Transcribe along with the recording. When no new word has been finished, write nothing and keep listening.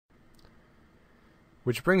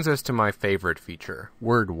Which brings us to my favorite feature,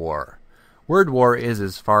 Word War. Word War is,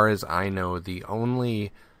 as far as I know, the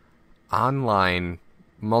only online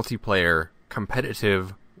multiplayer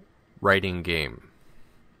competitive writing game.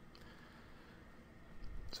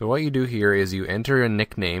 So what you do here is you enter a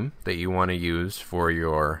nickname that you want to use for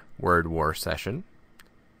your Word War session.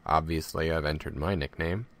 Obviously, I've entered my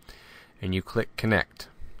nickname. And you click Connect.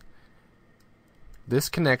 This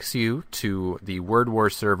connects you to the Word War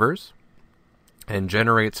servers and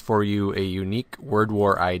generates for you a unique Word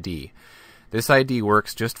War ID. This ID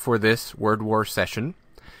works just for this Word War session,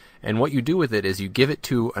 and what you do with it is you give it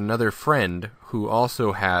to another friend who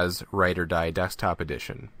also has Write or Die Desktop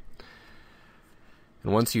Edition.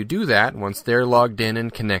 And once you do that, once they're logged in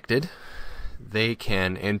and connected, they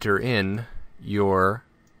can enter in your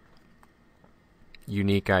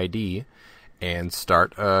unique ID and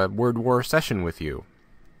start a Word War session with you.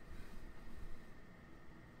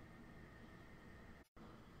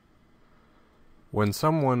 When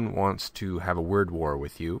someone wants to have a Word War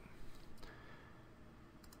with you,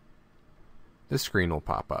 this screen will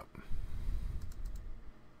pop up,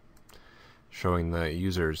 showing the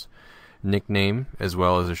user's nickname as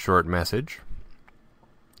well as a short message.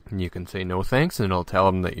 And you can say no thanks, and it'll tell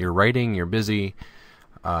them that you're writing, you're busy,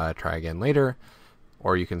 try again later.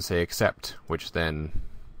 Or you can say accept, which then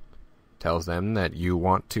tells them that you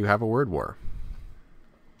want to have a Word War.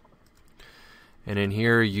 And in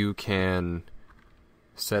here you can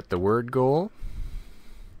set the word goal,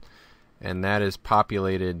 and that is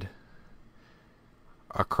populated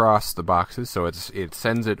across the boxes, so it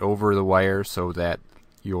sends it over the wire so that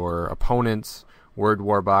your opponent's Word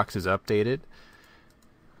War box is updated.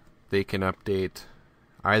 They can update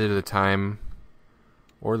either the time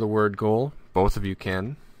or the word goal. Both of you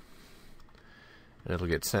can, and it'll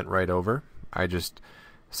get sent right over. I just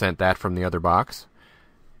sent that from the other box.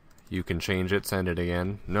 You can change it, send it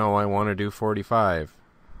again. No, I want to do 45.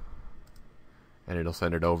 And it'll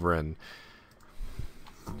send it over, and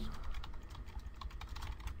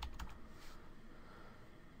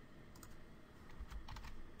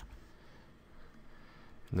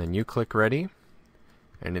then you click ready,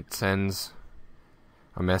 and it sends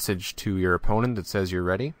a message to your opponent that says you're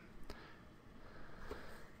ready.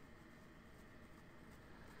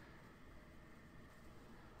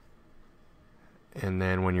 And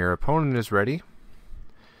then when your opponent is ready, you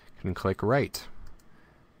can click write.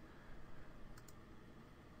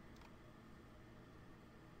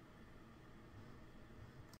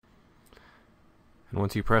 And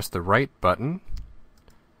once you press the write button,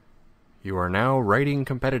 you are now writing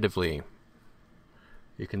competitively.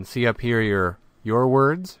 You can see up here your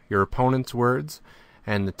words, your opponent's words,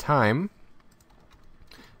 and the time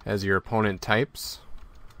as your opponent types.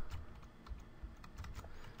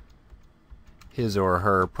 His or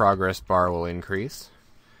her progress bar will increase.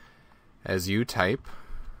 As you type,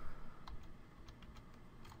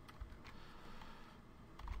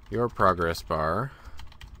 your progress bar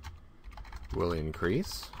will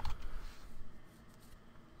increase.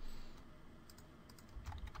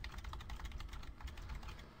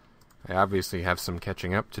 I obviously have some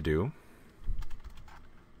catching up to do.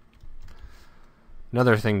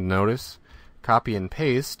 Another thing to notice, copy and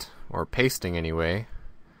paste, or pasting anyway,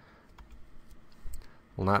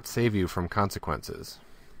 will not save you from consequences.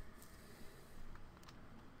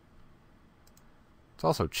 It's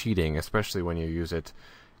also cheating, especially when you use it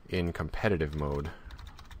in competitive mode.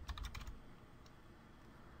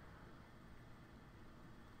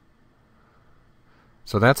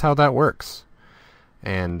 So that's how that works.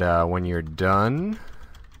 And when you're done,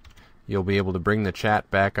 you'll be able to bring the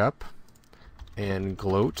chat back up and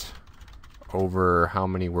gloat over how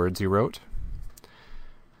many words you wrote.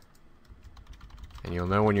 And you'll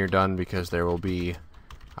know when you're done because there will be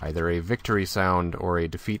either a victory sound or a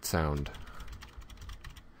defeat sound.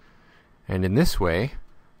 And in this way,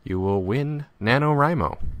 you will win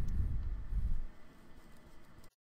NaNoWriMo.